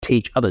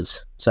teach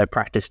others. So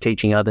practice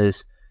teaching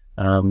others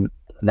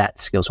that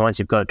skill. So once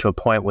you've got it to a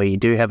point where you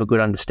do have a good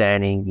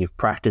understanding, you've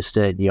practiced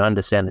it, you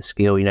understand the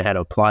skill, you know how to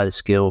apply the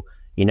skill,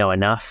 you know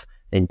enough,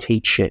 then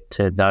teach it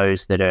to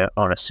those that are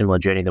on a similar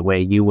journey to where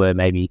you were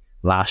maybe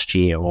last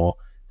year or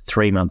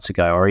 3 months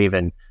ago or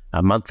even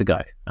a month ago,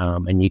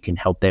 and you can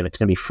help them. It's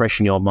going to be fresh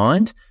in your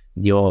mind,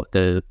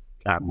 the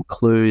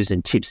clues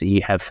and tips that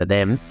you have for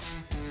them.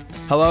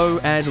 Hello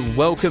and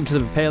welcome to the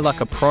Prepare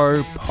Like a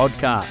Pro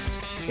podcast.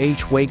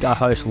 Each week I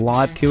host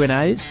live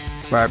Q&As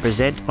where I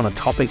present on a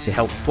topic to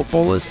help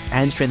footballers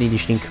and strength and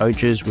conditioning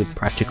coaches with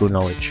practical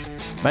knowledge.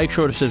 Make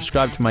sure to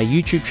subscribe to my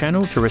YouTube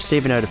channel to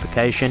receive a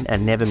notification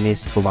and never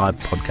miss a live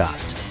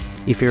podcast.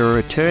 If you're a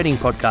returning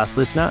podcast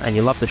listener and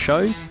you love the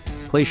show,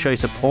 please show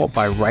support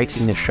by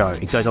rating the show.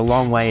 It goes a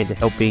long way into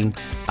helping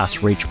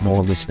us reach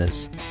more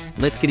listeners.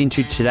 Let's get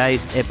into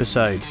today's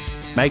episode.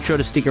 Make sure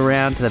to stick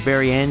around to the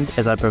very end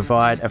as I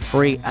provide a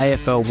free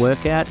AFL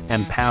workout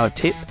and power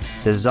tip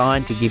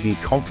designed to give you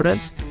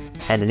confidence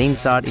and an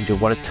insight into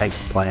what it takes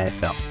to play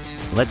AFL.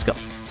 Let's go.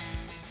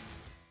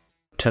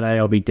 Today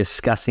I'll be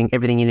discussing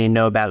everything you need to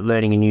know about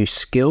learning a new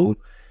skill.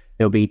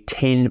 There'll be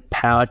 10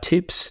 power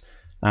tips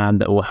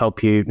that will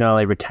help you not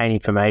only retain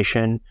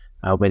information,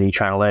 whether you're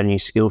trying to learn a new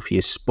skill for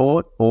your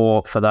sport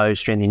or for those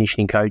strength and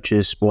conditioning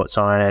coaches, sports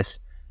scientists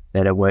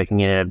that are working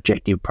in an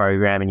objective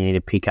program and you need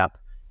to pick up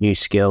new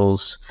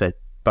skills for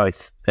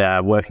both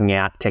working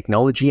out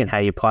technology and how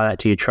you apply that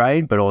to your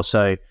trade, but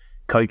also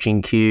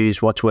coaching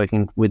cues, what's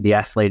working with the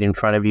athlete in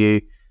front of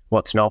you,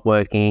 what's not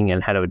working,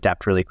 and how to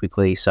adapt really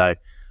quickly. So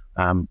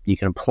you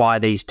can apply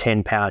these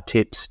 10 power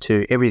tips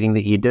to everything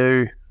that you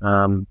do,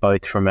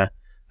 both from a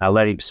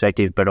learning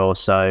perspective, but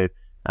also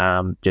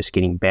just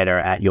getting better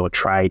at your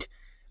trade.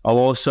 I'll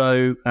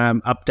also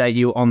update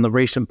you on the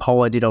recent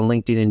poll I did on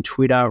LinkedIn and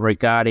Twitter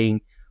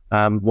regarding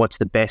what's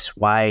the best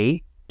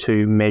way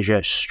to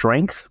measure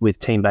strength with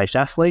team-based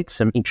athletes.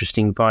 Some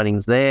interesting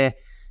findings there.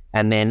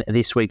 And then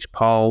this week's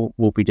poll,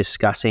 we'll be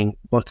discussing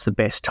what's the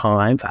best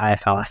time for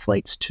AFL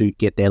athletes to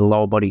get their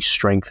lower body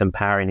strength and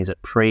power in. Is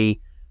it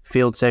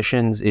pre-field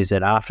sessions? Is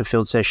it after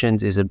field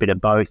sessions? Is it a bit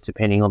of both,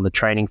 depending on the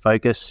training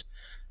focus?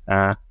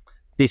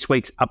 This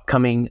week's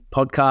upcoming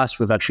podcast,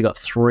 we've actually got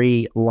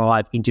 3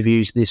 live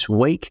interviews this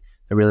week.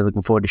 I'm really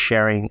looking forward to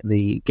sharing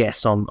the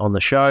guests on the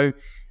show,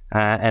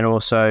 and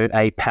also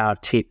a power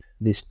tip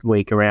this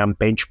week around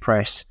bench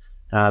press.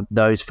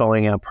 Those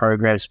following our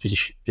program,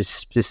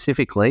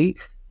 specifically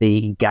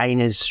the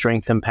Gainers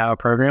Strength and Power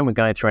program, we're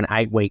going through an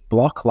 8-week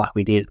block like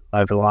we did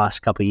over the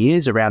last couple of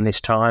years around this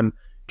time,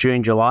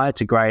 June, July.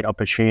 It's a great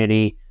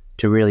opportunity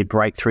to really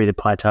break through the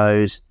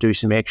plateaus, do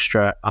some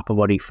extra upper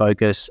body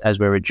focus as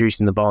we're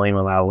reducing the volume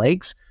of our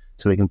legs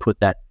so we can put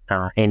that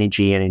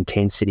energy and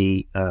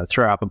intensity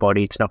through our upper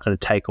body. It's not going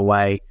to take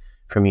away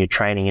from your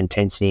training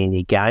intensity in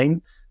your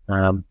game,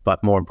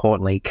 but more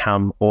importantly,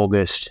 come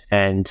August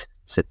and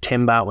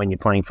September when you're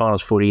playing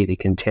finals footy, the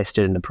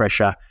contested and the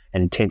pressure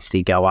and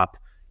intensity go up,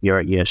 you're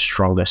at your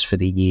strongest for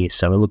the year.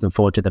 So we're looking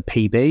forward to the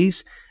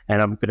PBs,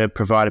 and I'm going to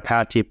provide a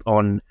power tip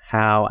on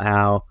how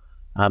our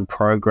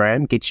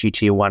program gets you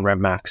to your 1 rep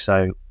max.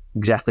 So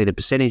exactly the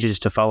percentages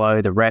to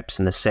follow, the reps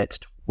and the sets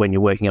when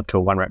you're working up to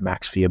a 1 rep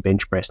max for your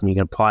bench press, and you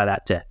can apply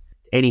that to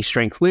any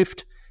strength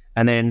lift.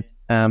 And then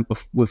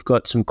we've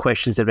got some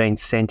questions that have been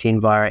sent in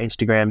via our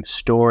Instagram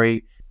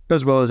story,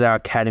 as well as our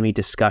Academy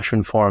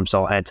discussion forum.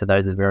 So I'll add to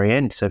those at the very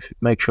end. So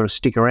make sure to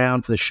stick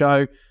around for the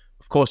show.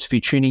 Of course, if you're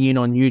tuning in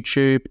on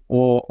YouTube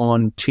or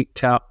on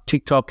TikTok,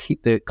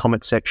 hit the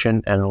comment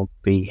section and I'll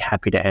be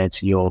happy to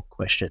answer your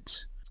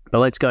questions. But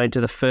let's go into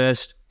the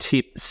first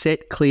tip.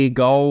 Set clear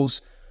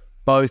goals,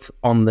 both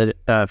on the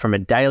from a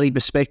daily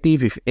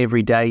perspective. If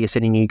every day you're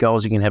setting new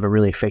goals, you can have a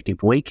really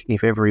effective week.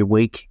 If every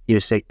week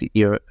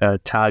you're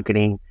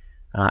targeting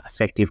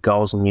effective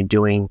goals and you're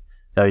doing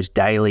those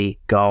daily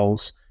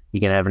goals, you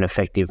can have an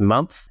effective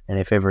month. And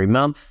if every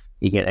month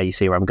you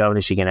see where I'm going,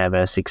 is you can have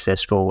a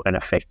successful and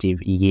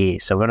effective year.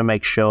 So we're going to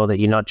make sure that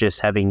you're not just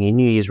having your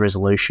New Year's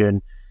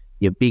resolution,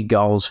 your big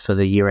goals for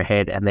the year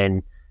ahead, and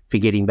then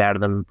forgetting about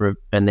them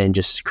and then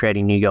just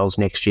creating new goals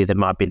next year that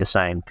might be the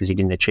same because you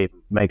didn't achieve.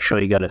 Make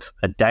sure you got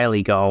a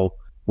daily goal,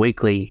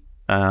 weekly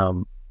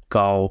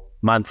goal,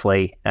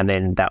 monthly, and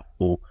then that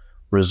will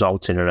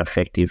result in an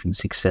effective and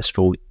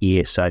successful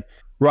year. So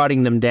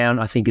writing them down,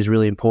 I think, is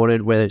really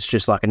important, whether it's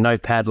just like a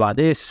notepad like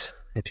this.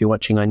 If you're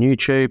watching on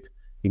YouTube,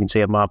 you can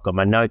see I've got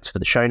my notes for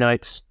the show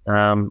notes,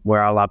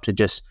 where I love to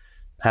just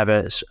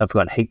I've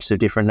got heaps of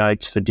different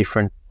notes for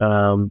different,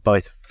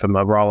 both for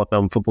my role at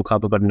Melbourne Football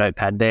Club. I've got a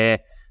notepad there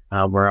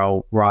where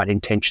I'll write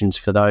intentions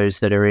for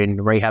those that are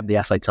in rehab, the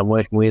athletes I'm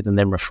working with, and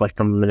then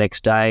reflect on them the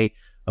next day.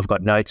 I've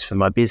got notes for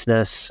my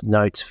business,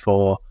 notes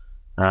for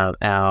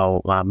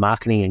our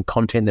marketing and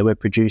content that we're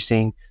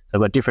producing. So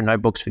I've got different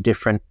notebooks for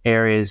different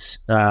areas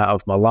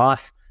of my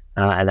life,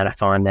 and then I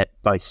find that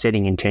both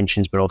setting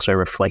intentions but also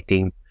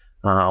reflecting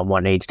on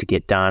what needs to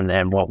get done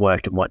and what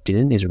worked and what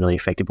didn't is a really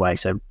effective way.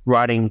 So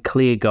writing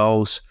clear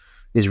goals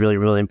is really,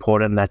 really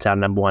important. That's our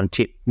number 1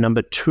 tip.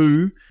 Number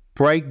 2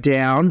 break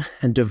down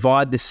and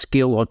divide the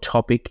skill or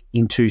topic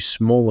into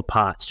smaller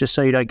parts, just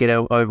so you don't get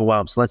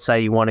overwhelmed. So let's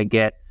say you want to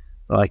get,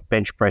 like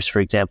bench press, for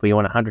example, you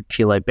want a 100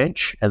 kilo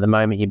bench. At the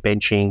moment, you're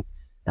benching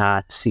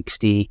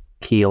 60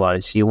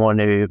 kilos. You want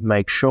to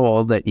make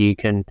sure that you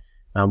can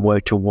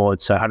work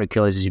towards, so 100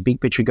 kilos is your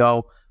big picture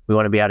goal. We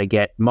want to be able to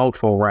get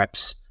multiple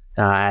reps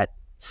at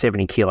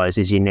 70 kilos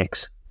is your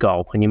next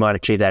goal. And you might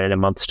achieve that in a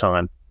month's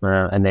time.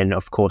 And then,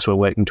 of course, we're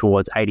working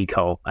towards 80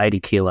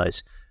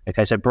 kilos.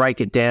 Okay, so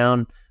break it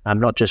down,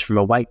 not just from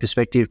a weight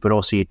perspective, but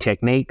also your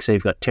technique. So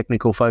you've got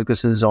technical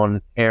focuses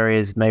on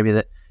areas,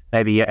 maybe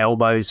your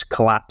elbows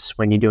collapse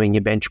when you're doing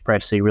your bench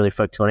press. So you really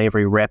focus on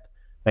every rep,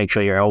 make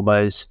sure your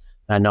elbows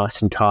are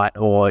nice and tight,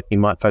 or you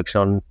might focus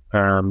on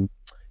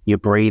your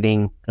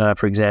breathing.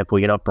 For example,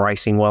 you're not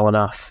bracing well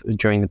enough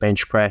during the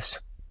bench press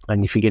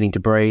and you're forgetting to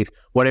breathe,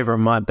 whatever it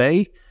might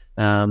be.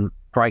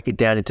 Break it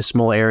down into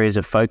small areas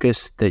of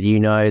focus that you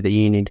know that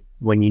you need.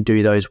 When you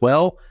do those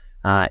well,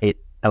 it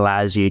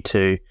allows you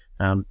to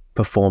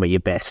perform at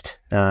your best.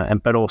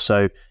 But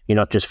also, you're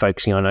not just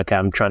focusing on, okay,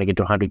 I'm trying to get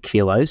to 100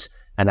 kilos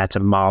and that's a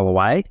mile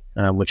away,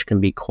 which can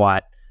be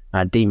quite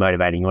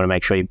demotivating. You want to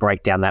make sure you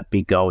break down that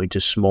big goal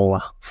into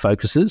smaller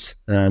focuses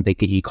that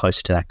get you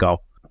closer to that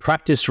goal.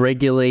 Practice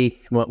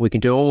regularly. We can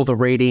do all the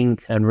reading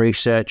and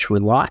research we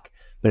like,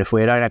 but if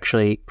we don't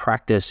actually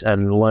practice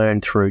and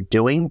learn through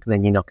doing,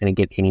 then you're not going to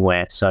get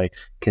anywhere. So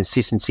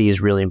consistency is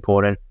really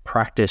important.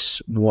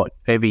 Practice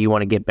whatever you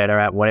want to get better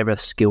at, whatever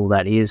skill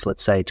that is.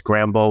 Let's say it's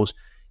ground balls.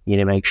 You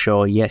need to make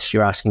sure, yes,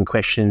 you're asking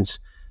questions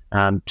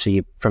from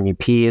your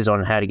peers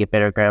on how to get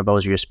better at ground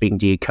balls. You're speaking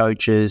to your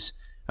coaches.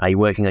 You're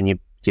working on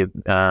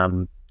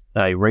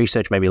your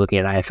research, maybe looking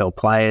at AFL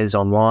players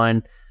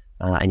online,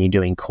 and you're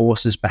doing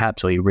courses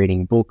perhaps, or you're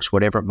reading books,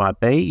 whatever it might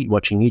be,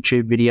 watching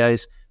YouTube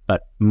videos.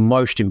 But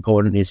most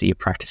important is that you're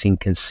practicing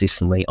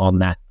consistently on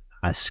that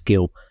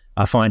skill.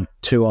 I find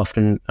too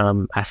often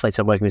athletes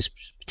I'm working with,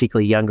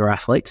 particularly younger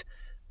athletes,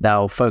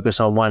 they'll focus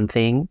on one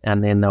thing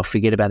and then they'll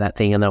forget about that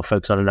thing and they'll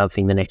focus on another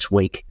thing the next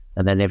week,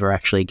 and they never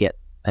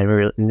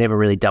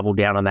really double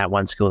down on that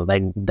one skill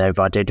that they've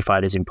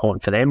identified as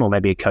important for them, or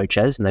maybe a coach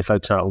has, and they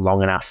focus on it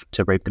long enough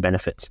to reap the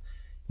benefits.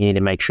 You need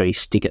to make sure you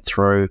stick it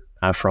through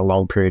for a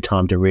long period of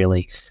time to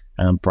really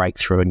break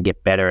through and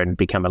get better and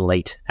become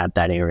elite at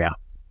that area.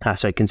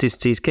 So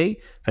consistency is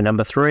key for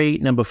number 3.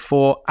 Number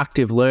 4,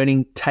 active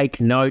learning. Take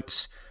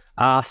notes,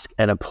 ask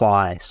and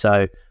apply.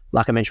 So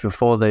like I mentioned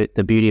before,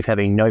 the beauty of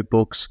having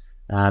notebooks,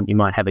 you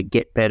might have a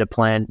Get Better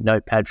Plan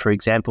notepad, for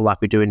example,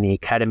 like we do in the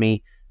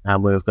academy, where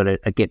we've got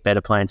a Get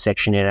Better Plan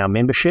section in our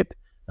membership.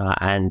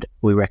 And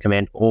we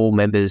recommend all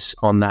members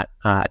on that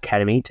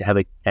academy to have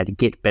a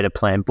Get Better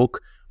Plan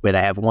book where they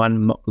have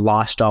one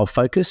lifestyle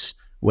focus,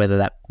 whether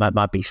that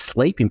might be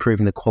sleep,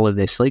 improving the quality of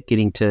their sleep,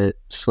 getting to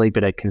sleep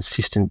at a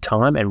consistent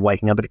time and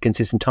waking up at a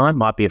consistent time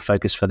might be a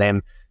focus for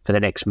them for the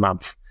next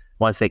month.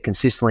 Once they're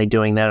consistently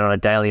doing that on a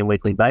daily and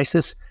weekly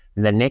basis,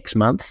 and the next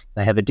month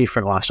they have a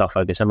different lifestyle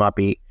focus. It might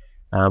be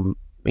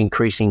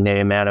increasing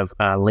the amount of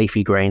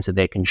leafy greens that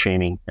they're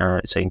consuming,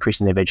 so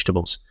increasing their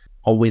vegetables.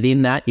 Or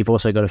within that, you've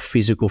also got a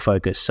physical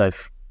focus. So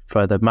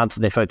for the month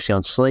that they're focusing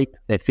on sleep,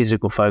 their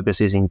physical focus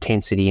is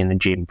intensity in the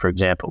gym, for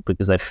example,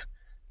 because they've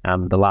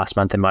the last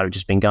month they might have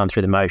just been going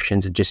through the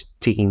motions and just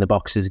ticking the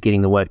boxes,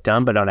 getting the work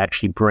done, but not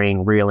actually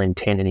bring real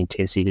intent and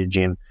intensity to the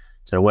gym.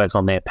 So to work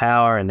on their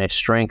power and their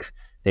strength,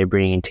 they're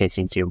bringing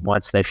intensity to it.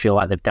 Once they feel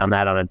like they've done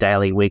that on a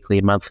daily, weekly,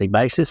 and monthly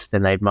basis,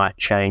 then they might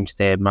change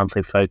their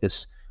monthly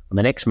focus on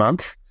the next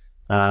month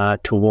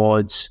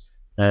towards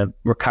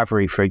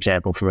recovery, for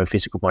example, from a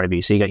physical point of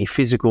view. So you got your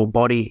physical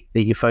body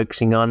that you're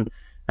focusing on,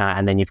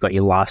 and then you've got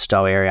your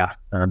lifestyle area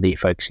that you're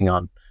focusing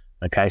on.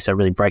 Okay, so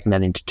really breaking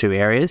that into 2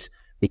 areas.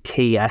 The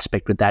key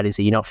aspect with that is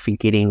that you're not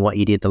forgetting what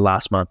you did the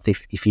last month.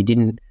 If you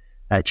didn't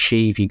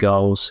achieve your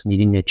goals and you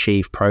didn't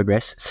achieve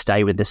progress,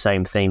 stay with the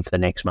same theme for the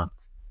next month.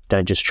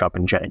 Don't just chop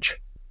and change.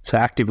 So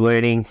active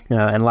learning,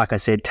 and like I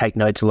said, take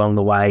notes along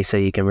the way so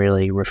you can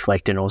really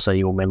reflect, and also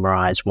you'll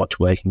memorize what's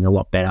working a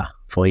lot better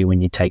for you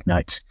when you take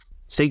notes.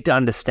 Seek to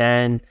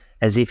understand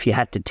as if you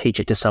had to teach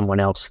it to someone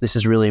else. This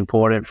is really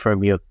important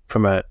from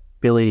a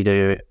ability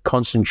to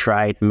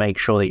concentrate and make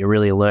sure that you're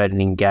really alert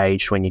and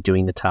engaged when you're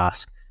doing the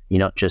task. You're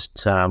not just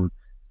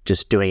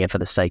doing it for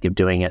the sake of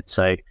doing it.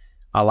 So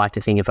I like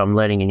to think if I'm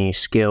learning a new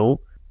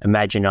skill,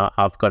 imagine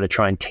I've got to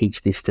try and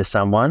teach this to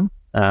someone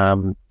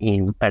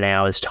in an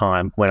hour's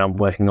time when I'm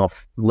working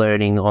off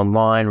learning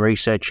online,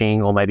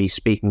 researching, or maybe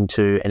speaking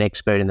to an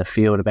expert in the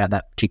field about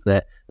that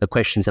particular, the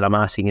questions that I'm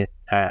asking.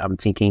 I'm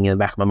thinking in the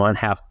back of my mind,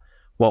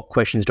 what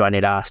questions do I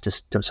need to ask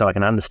so I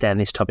can understand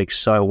this topic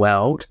so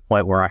well to the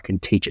point where I can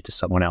teach it to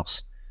someone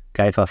else.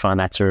 Okay, if I find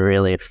that's a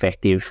really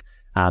effective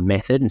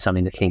method and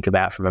something to think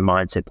about from a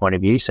mindset point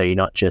of view, so you're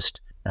not just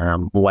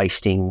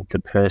wasting the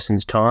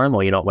person's time,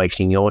 or you're not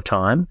wasting your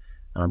time.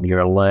 You're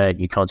alert,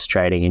 you're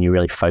concentrating, and you're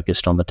really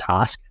focused on the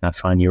task. And I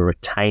find you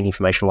retain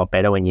information a lot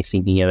better when you're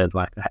thinking of it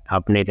like, I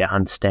need to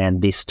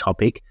understand this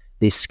topic,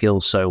 this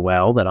skill so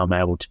well that I'm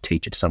able to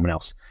teach it to someone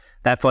else.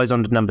 That flows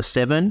on to number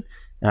 7,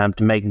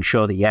 to making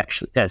sure that you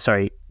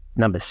actually,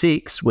 number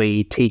 6,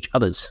 we teach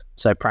others.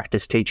 So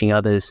practice teaching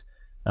others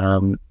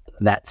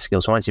that skill.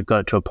 So once you've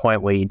got it to a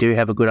point where you do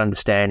have a good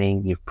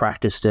understanding, you've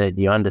practiced it,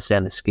 you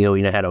understand the skill,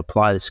 you know how to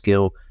apply the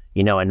skill,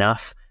 you know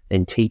enough,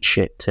 then teach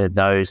it to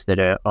those that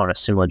are on a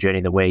similar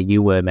journey to where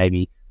you were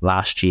maybe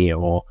last year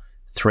or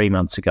 3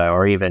 months ago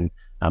or even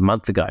a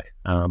month ago,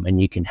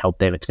 and you can help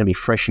them. It's going to be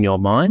fresh in your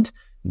mind.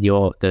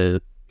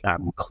 The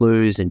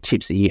clues and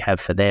tips that you have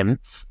for them,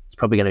 it's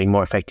probably going to be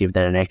more effective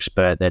than an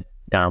expert that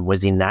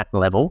was in that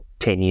level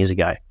 10 years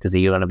ago, because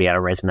you're going to be able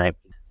to resonate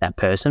with that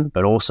person,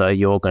 but also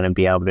you're going to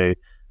be able to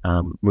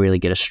really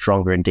get a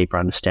stronger and deeper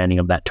understanding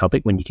of that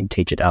topic when you can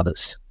teach it to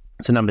others.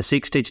 So number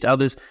 6, teach to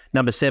others.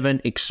 Number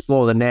 7,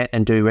 explore the net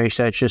and do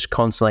research. Just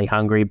constantly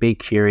hungry, be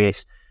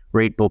curious,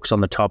 read books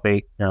on the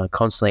topic,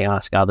 constantly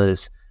ask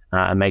others,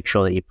 and make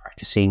sure that you're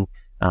practicing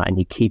and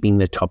you're keeping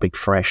the topic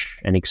fresh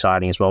and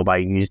exciting as well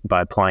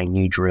by applying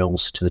new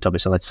drills to the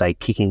topic. So let's say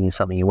kicking is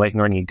something you're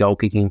working on, your goal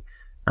kicking.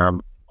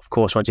 Of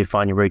course, once you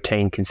find your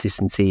routine,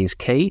 consistency is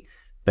key,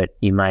 but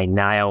you may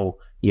nail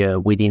your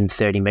within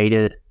 30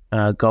 metre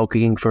goal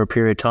kicking for a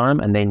period of time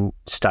and then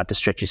start to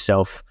stretch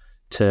yourself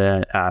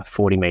to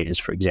 40 metres,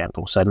 for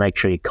example. So make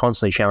sure you're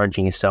constantly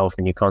challenging yourself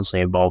and you're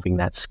constantly evolving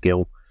that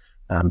skill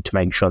to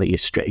make sure that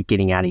you're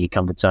getting out of your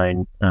comfort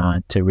zone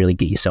to really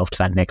get yourself to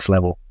that next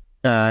level.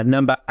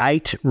 Number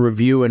 8,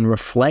 review and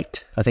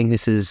reflect. I think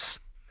this is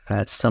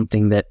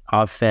something that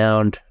I've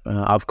found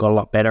I've got a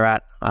lot better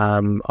at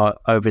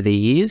over the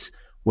years,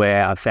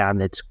 where I've found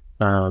that's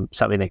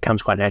something that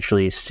comes quite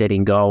naturally is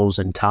setting goals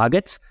and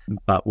targets.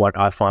 But what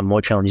I find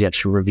more challenging is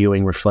actually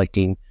reviewing,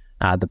 reflecting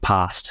the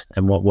past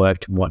and what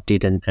worked and what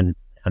didn't, and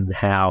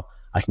how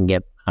I can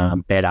get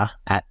better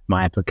at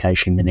my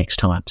application the next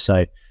time.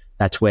 So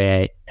that's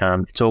where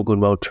it's all good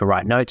and well to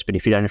write notes, but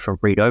if you don't have to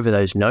read over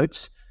those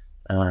notes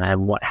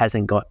and what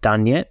hasn't got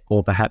done yet,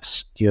 or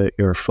perhaps your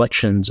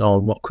reflections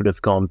on what could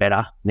have gone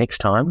better next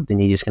time, then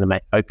you're just going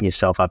to open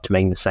yourself up to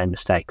making the same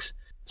mistakes.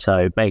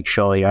 So make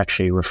sure you're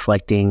actually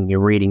reflecting,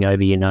 you're reading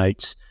over your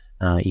notes,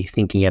 you're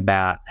thinking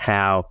about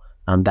how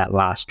that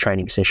last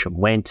training session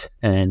went,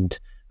 and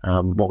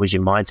what was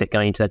your mindset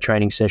going into that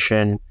training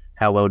session,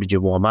 how well did you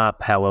warm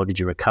up, how well did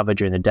you recover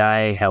during the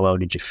day, how well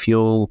did you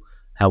fuel,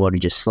 how well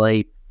did you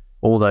sleep,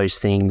 all those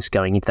things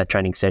going into that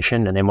training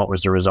session, and then what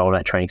was the result of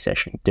that training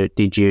session?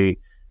 Did you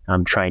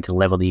train to the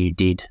level that you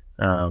did,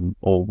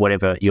 or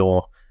whatever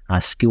your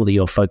skill that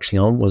you're focusing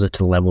on, was it to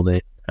the level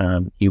that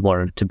you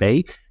wanted it to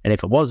be? And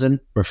if it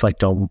wasn't,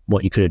 reflect on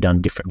what you could have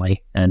done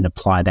differently and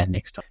apply that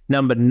next time.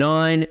 Number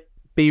 9,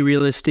 be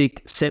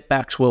realistic.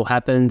 Setbacks will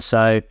happen,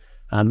 so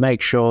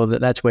make sure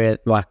that's where,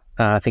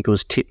 I think it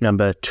was tip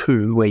number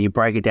 2, where you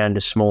break it down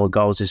to smaller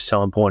goals is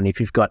so important. If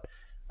you've got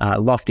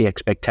lofty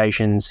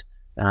expectations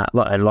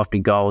and lofty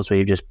goals where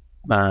you've just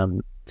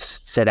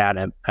set out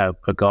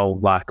a goal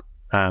like,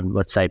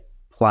 let's say,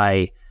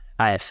 play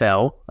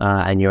AFL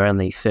and you're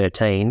only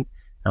 13,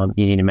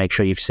 you need to make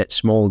sure you've set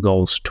small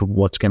goals to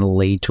what's going to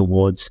lead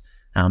towards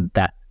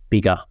that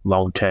bigger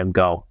long-term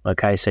goal.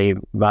 Okay, so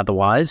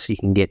otherwise you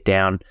can get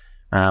down,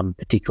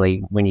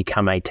 particularly when you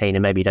come 18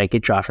 and maybe you don't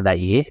get drafted that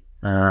year,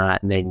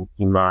 and then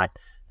you might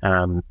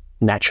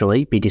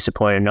naturally be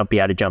disappointed and not be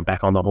able to jump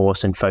back on the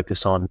horse and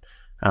focus on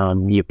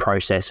your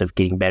process of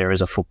getting better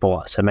as a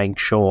footballer. So make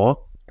sure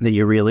that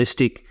you're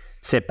realistic.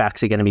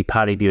 Setbacks are going to be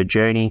part of your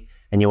journey,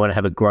 and you want to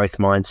have a growth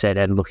mindset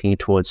and looking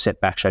towards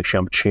setbacks actually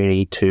an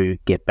opportunity to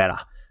get better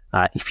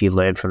if you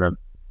learn from them.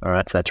 All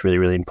right, so that's really,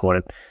 really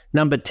important.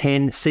 Number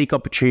 10, seek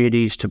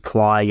opportunities to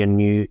apply your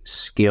new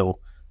skill.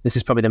 This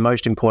is probably the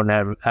most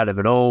important out of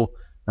it all.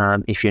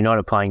 If you're not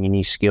applying your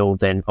new skill,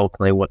 then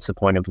ultimately what's the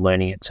point of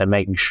learning it? So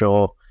making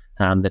sure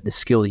that the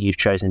skill that you've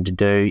chosen to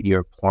do,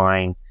 you're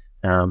applying.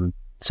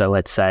 So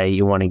let's say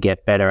you want to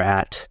get better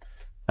at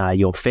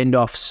your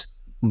fend-offs.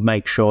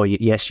 Make sure,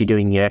 you're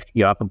doing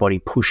your upper body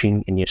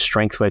pushing and your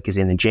strength work is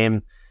in the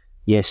gym.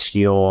 Yes,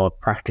 you're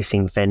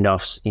practicing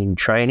fend-offs in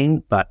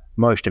training, but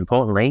most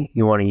importantly,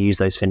 you want to use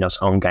those fend-offs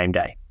on game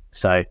day.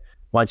 So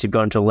once you've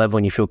gotten to a level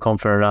and you feel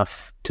confident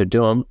enough to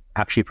do them,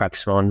 actually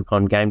practice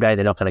on game day.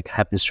 They're not going to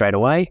happen straight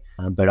away,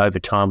 but over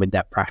time with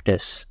that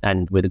practice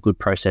and with a good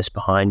process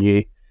behind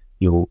you,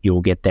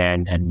 you'll get there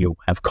and you'll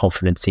have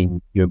confidence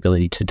in your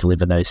ability to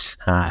deliver those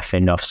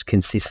fend-offs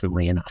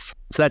consistently enough.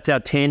 So that's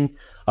our 10.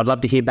 I'd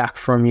love to hear back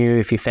from you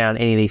if you found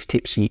any of these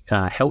tips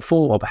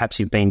helpful, or perhaps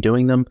you've been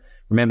doing them.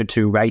 Remember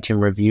to rate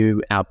and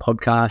review our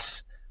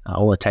podcasts.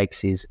 All it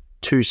takes is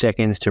 2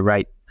 seconds to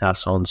rate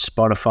us on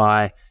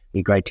Spotify. It'd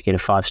be great to get a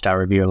 5-star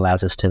review. It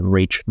allows us to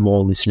reach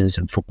more listeners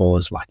and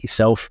footballers like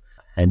yourself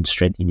and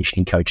strength and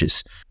conditioning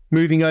coaches.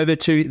 Moving over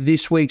to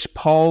this week's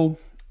poll.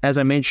 As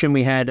I mentioned,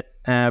 we had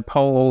a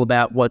poll all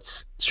about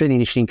what's strength and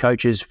conditioning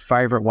coaches'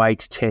 favourite way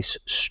to test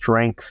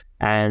strength,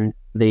 and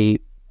the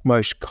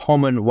most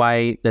common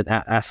way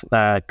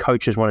that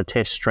coaches want to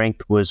test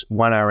strength was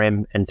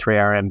 1RM and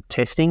 3RM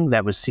testing.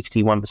 That was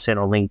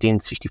 61% on LinkedIn,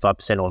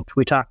 65% on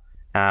Twitter.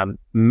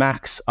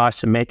 Max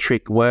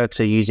isometric work,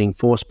 so using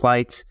force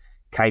plates,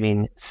 came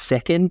in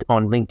second.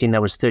 On LinkedIn,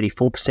 that was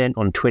 34%.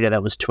 On Twitter,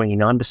 that was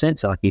 29%.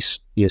 So like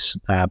your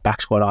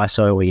back squat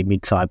ISO or your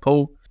mid-thigh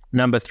pull.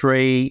 Number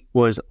 3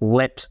 was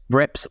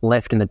reps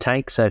left in the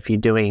tank. So if you're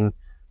doing,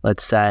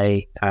 let's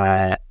say,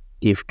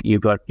 if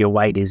you've got your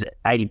weight is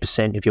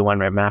 80% of your 1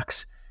 rep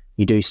max,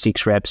 you do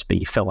 6 reps, but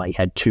you felt like you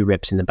had 2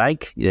 reps in the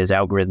bank. There's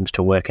algorithms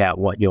to work out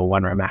what your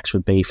 1 rep max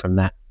would be from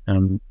that,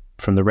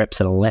 from the reps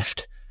that are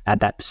left at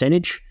that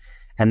percentage.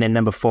 And then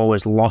number 4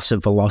 was loss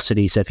of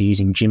velocity. So if you're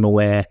using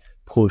GymAware,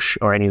 Push,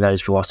 or any of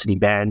those velocity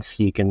bands,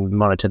 you can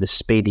monitor the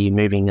speed that you're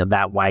moving of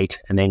that weight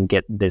and then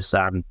get this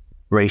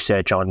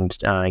research on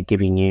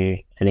giving you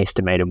an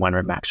estimated 1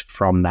 rep max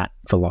from that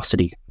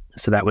velocity.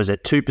 So that was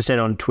at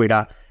 2% on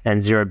Twitter and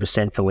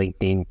 0% for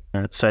LinkedIn.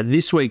 So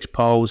this week's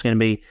poll is going to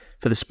be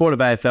for the sport of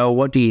AFL.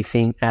 What do you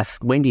think?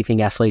 When do you think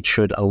athletes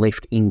should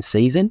lift in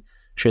season?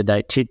 Should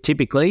they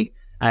typically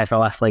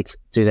AFL athletes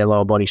do their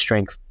lower body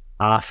strength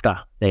after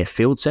their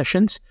field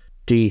sessions?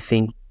 Do you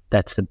think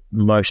that's the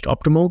most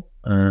optimal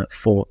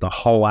for the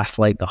whole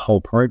athlete, the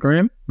whole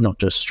program, not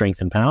just strength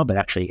and power, but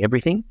actually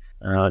everything?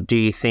 Do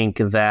you think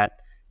that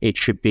it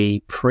should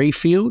be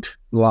pre-field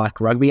like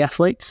rugby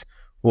athletes,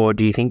 or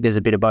do you think there's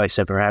a bit of both?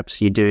 So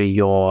perhaps you do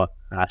your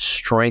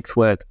strength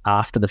work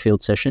after the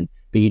field session,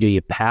 but you do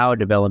your power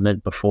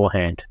development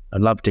beforehand.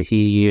 I'd love to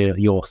hear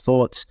your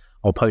thoughts.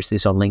 I'll post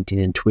this on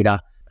LinkedIn and Twitter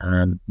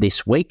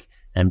this week,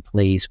 and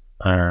please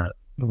either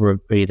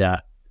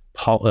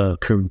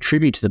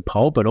contribute to the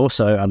poll, but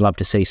also I'd love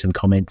to see some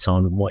comments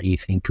on what you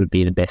think would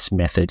be the best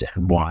method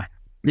and why.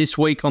 This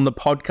week on the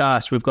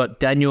podcast, we've got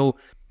Daniel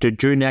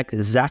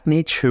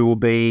Dujunak-Zaknic, who will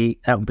be,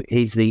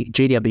 he's the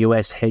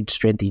GWS head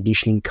strength and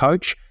conditioning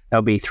coach.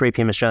 That'll be 3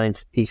 p.m. Australian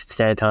Eastern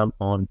Standard Time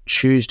on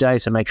Tuesday,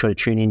 so make sure to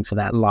tune in for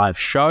that live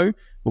show.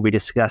 We'll be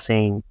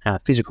discussing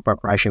physical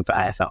preparation for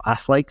AFL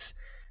athletes.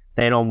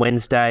 Then on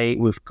Wednesday,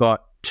 we've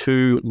got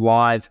 2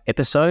 live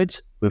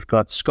episodes. We've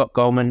got Scott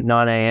Goldman,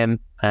 9 a.m.,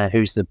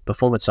 who's the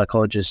performance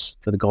psychologist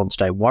for the Golden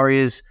State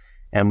Warriors,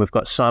 and we've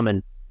got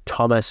Simon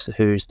Thomas,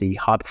 who's the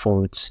high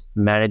performance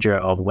manager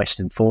of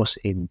Western Force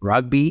in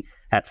rugby,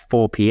 at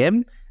 4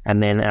 p.m.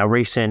 And then our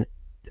recent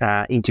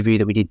interview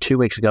that we did 2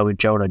 weeks ago with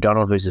Joan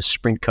O'Donnell, who's a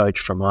sprint coach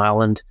from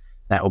Ireland,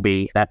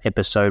 that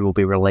episode will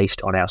be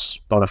released on our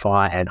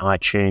Spotify and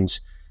iTunes.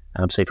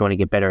 So if you want to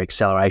get better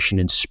acceleration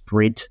and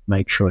sprint,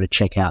 make sure to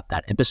check out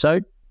that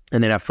episode.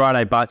 And then our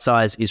Friday Bite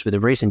Size is with a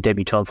recent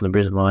debutant from the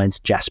Brisbane Lions,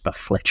 Jasper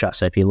Fletcher.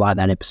 So if you like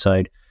that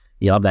episode,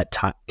 you love that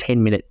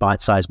 10-minute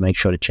bite size, make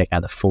sure to check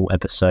out the full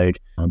episode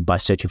by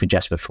searching for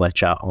Jasper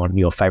Fletcher on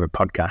your favorite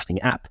podcasting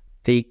app.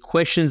 The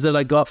questions that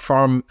I got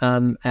from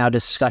our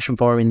discussion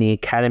forum in the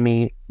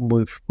academy,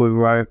 we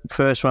wrote,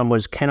 first one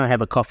was, can I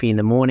have a coffee in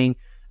the morning?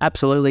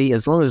 Absolutely,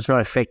 as long as it's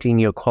not affecting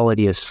your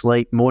quality of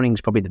sleep.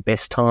 Morning's probably the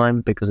best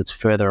time because it's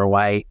further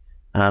away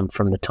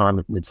from the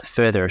time it's the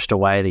furthest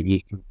away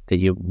that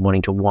you're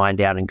wanting to wind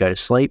down and go to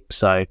sleep.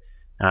 So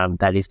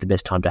that is the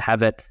best time to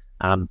have it.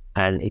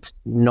 And it's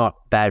not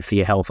bad for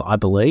your health, I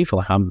believe.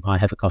 Like I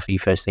have a coffee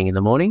first thing in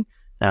the morning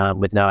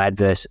with no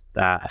adverse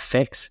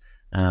effects.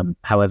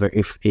 However,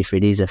 if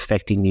it is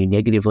affecting you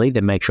negatively,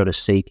 then make sure to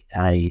seek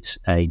a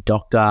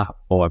doctor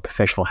or a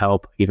professional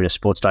help, even a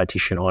sports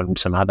dietitian, on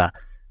some other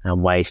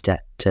ways to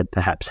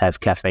perhaps have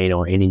caffeine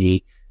or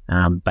energy.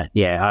 But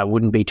yeah, I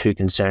wouldn't be too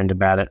concerned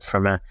about it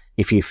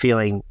if you're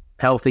feeling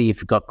healthy, if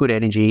you've got good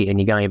energy and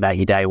you're going about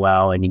your day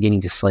well and you're getting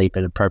to sleep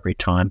at an appropriate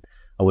time,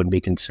 I wouldn't be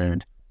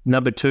concerned.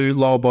 Number 2,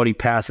 lower body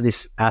power. So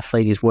this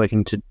athlete is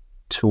working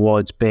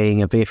towards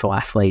being a VFL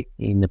athlete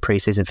in the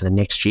preseason for the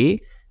next year,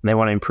 and they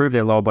want to improve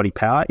their lower body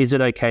power. Is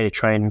it okay to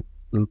train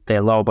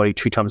their lower body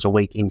 2 times a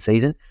week in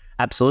season?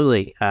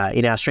 Absolutely.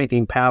 In our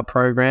strengthening power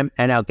program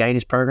and our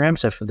gainers program,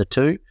 so for the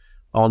 2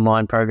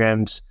 online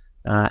programs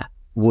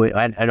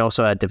and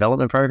also our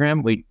development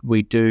program,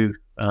 we do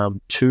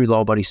 2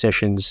 lower body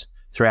sessions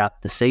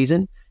throughout the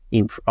season.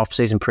 In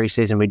off-season,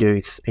 pre-season, we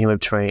do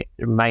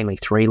mainly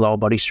 3 lower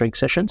body strength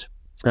sessions.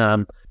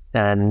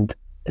 And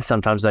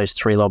sometimes those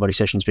 3 lower body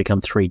sessions become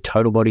 3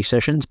 total body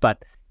sessions.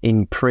 But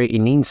in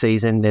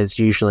season, there's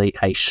usually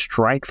a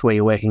strength where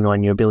you're working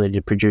on your ability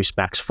to produce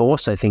max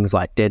force. So things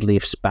like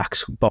deadlifts,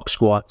 box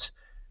squats.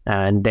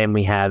 And then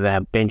we have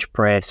our bench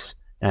press,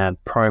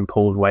 pro and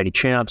pulled weighted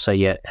chin-up. So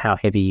how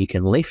heavy you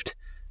can lift.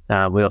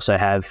 We also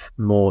have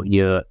more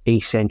your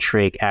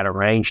eccentric out of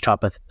range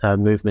type of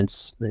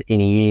movements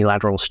in a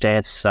unilateral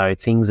stance. So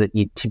things that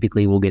you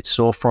typically will get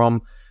sore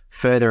from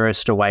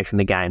furthest away from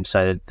the game.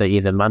 So the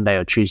either Monday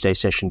or Tuesday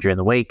session during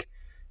the week,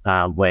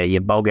 where your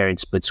Bulgarian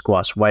split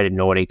squats, weighted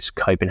Nordics,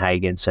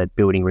 Copenhagen, so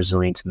building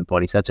resilience in the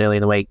body. So that's early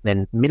in the week.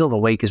 Then middle of the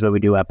week is where we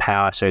do our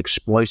power, so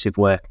explosive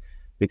work,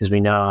 because we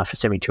know after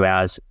 72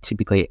 hours,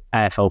 typically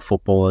AFL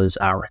footballers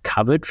are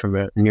recovered from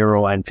a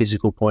neural and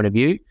physical point of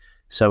view.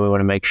 So we want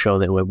to make sure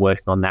that we're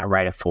working on that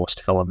rate of force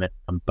development,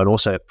 but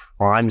also it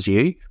primes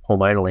you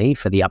hormonally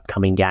for the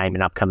upcoming game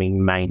and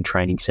upcoming main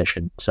training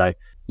session. So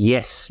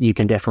yes, you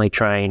can definitely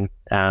train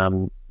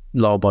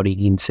lower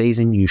body in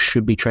season. You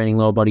should be training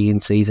lower body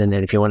in season.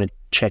 And if you want to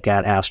check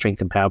out our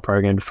strength and power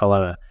program to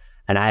follow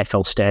an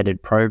AFL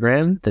standard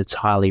program that's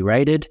highly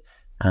rated,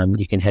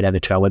 you can head over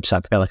to our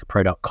website,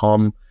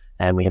 preparelikeapro.com,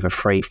 and we have a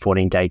free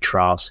 14-day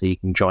trial, so you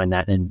can join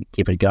that and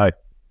give it a go.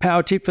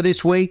 Power tip for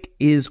this week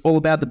is all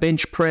about the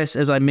bench press,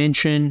 as I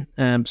mentioned.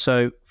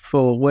 So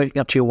for working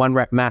up to your 1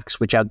 rep max,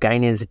 which our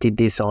gainers did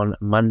this on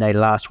Monday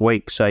last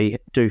week. So you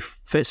do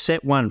first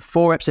set 1,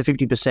 4 reps at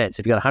 50%. So if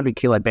you've got a 100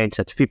 kilo bench,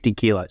 that's 50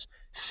 kilos.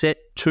 Set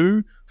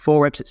 2,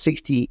 4 reps at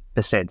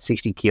 60%,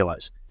 60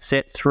 kilos.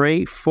 Set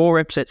 3, 4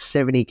 reps at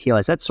 70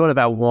 kilos. That's sort of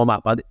our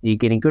warm-up. You're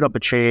getting good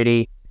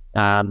opportunity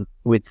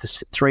with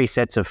 3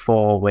 sets of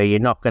 4 where you're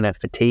not going to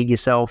fatigue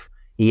yourself.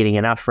 You're getting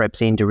enough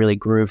reps in to really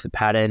groove the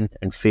pattern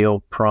and feel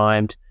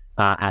primed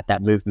at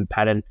that movement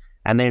pattern.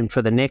 And then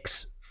for the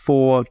next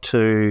 4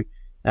 to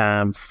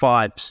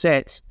 5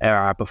 sets are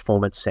our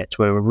performance sets,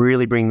 where we're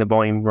really bringing the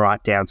volume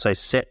right down. So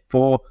set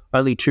 4,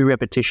 only 2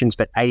 repetitions,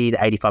 but 80 to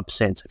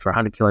 85%. So for a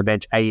 100 kilo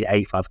bench, 80 to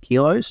 85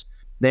 kilos.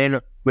 Then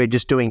we're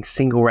just doing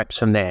single reps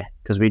from there,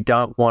 because we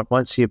don't want,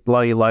 once you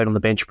blow your load on the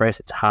bench press,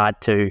 it's hard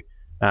to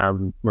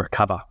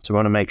recover. So we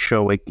want to make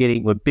sure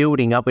we're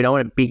building up. We don't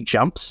want big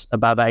jumps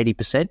above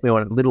 80%. We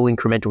want little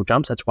incremental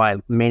jumps. That's why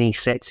many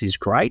sets is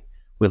great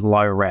with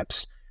low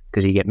reps,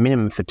 because you get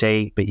minimum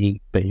fatigue, but you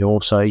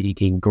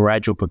can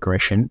gradual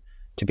progression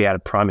to be able to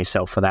prime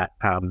yourself for that,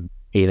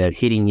 either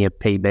hitting your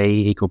PB,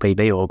 equal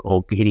PB,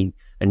 or hitting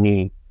a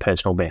new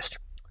personal best.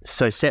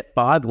 So set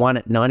 5, 1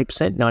 at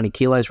 90%, 90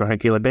 kilos for a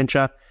 100 kilo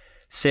bencher.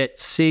 Set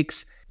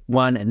 6,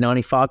 1 at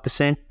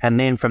 95%. And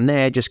then from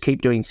there, just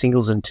keep doing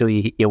singles until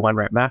you hit your 1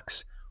 rep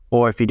max.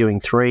 Or if you're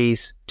doing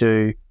threes,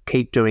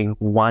 keep doing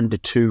 1 to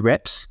 2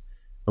 reps.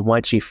 And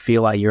once you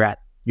feel like you're at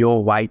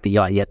your weight, that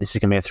you're like, yeah, this is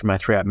going to be my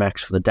 3 rep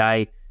max for the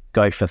day,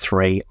 go for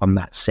 3 on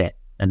that set,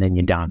 and then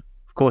you're done.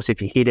 Of course,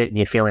 if you hit it and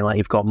you're feeling like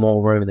you've got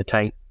more room in the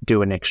tank,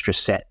 do an extra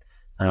set.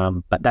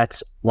 But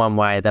that's one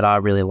way that I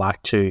really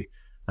like to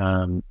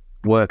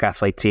work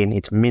athletes in.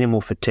 It's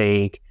minimal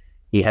fatigue.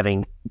 You're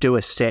do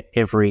a set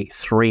every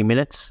 3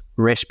 minutes.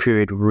 Rest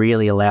period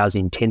really allows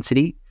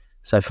intensity.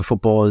 So for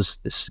footballers,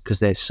 because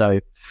they're so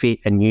fit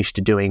and used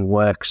to doing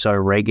work so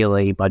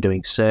regularly by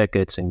doing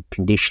circuits and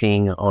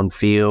conditioning on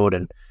field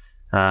and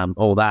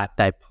all that,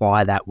 they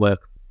apply that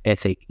work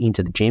ethic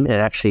into the gym, and it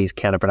actually is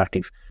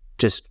counterproductive.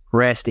 Just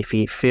rest. If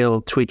you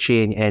feel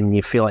twitchy and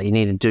you feel like you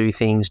need to do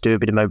things, do a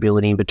bit of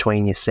mobility in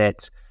between your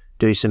sets,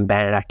 do some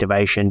banded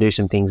activation, do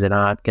some things that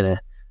aren't going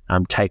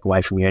to take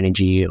away from your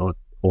energy or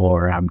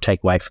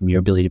take away from your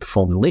ability to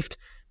perform the lift.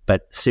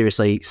 But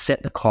seriously,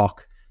 set the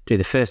clock, do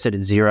the first set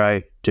at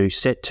 0, do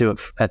set 2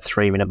 at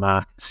 3 minute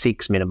mark,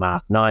 6 minute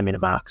mark, 9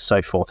 minute mark,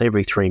 so forth,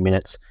 every 3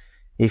 minutes.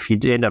 If you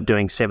end up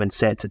doing 7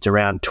 sets, it's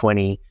around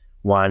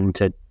 21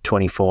 to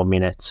 24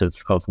 minutes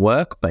of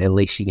work, but at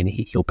least you're going to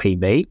hit your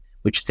PB,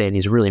 which then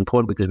is really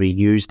important because we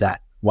use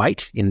that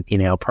weight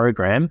in our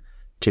program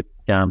to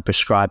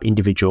prescribe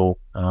individual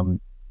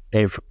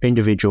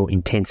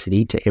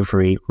intensity to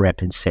every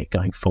rep and set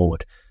going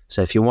forward.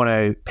 So if you want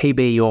to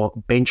PB your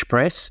bench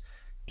press,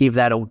 give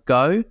that a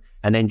go,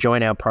 and then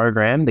join our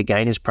program, the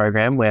Gainers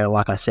program, where,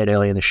 like I said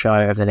earlier in the show,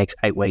 over the next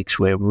 8 weeks,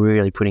 we're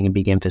really putting a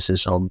big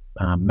emphasis on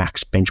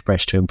max bench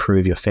press to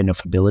improve your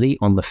fend-off ability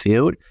on the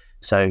field.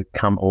 So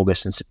come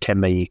August and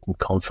September, you can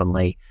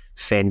confidently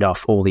fend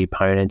off all the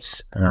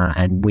opponents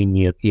and win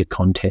your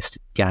contest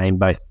game,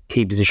 both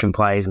key position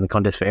plays in the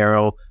contest for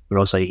aerial, but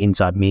also your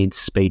inside mids,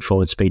 speed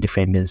forward, speed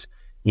defenders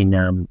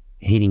in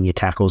hitting your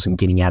tackles and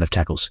getting out of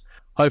tackles.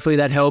 Hopefully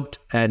that helped,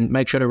 and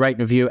make sure to rate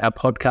and review our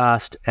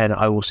podcast, and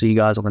I will see you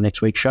guys on the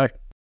next week's show.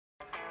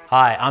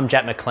 Hi, I'm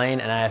Jack McLean,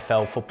 an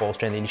AFL football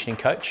strength and conditioning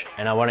coach,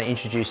 and I want to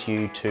introduce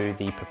you to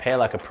the Prepare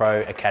Like a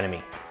Pro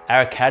Academy.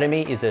 Our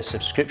academy is a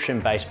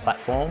subscription-based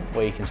platform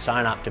where you can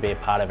sign up to be a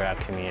part of our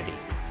community.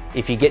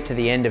 If you get to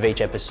the end of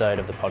each episode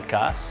of the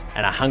podcast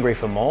and are hungry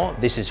for more,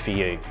 this is for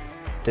you.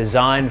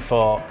 Designed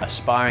for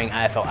aspiring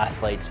AFL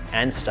athletes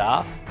and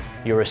staff,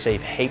 you'll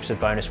receive heaps of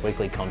bonus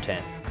weekly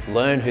content,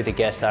 learn who the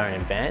guests are in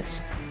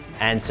advance,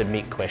 and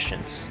submit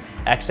questions.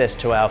 Access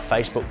to our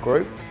Facebook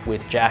group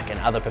with Jack and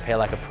other Prepare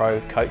Like a Pro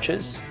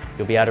coaches.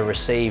 You'll be able to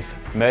receive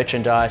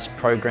merchandise,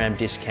 program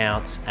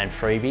discounts, and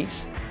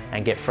freebies,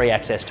 and get free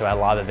access to our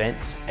live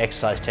events,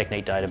 exercise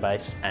technique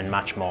database, and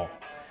much more.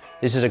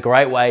 This is a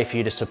great way for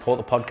you to support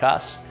the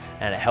podcast,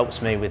 and it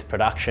helps me with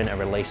production and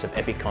release of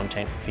epic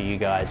content for you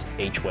guys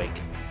each week.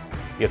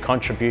 Your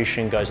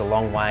contribution goes a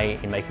long way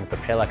in making the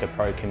Prepare Like a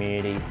Pro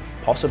community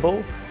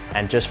possible,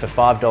 and just for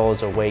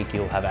 $5 a week,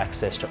 you'll have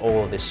access to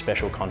all of this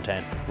special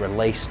content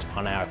released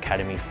on our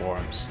Academy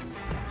forums.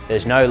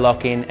 There's no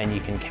lock-in, and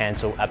you can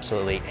cancel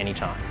absolutely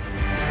anytime.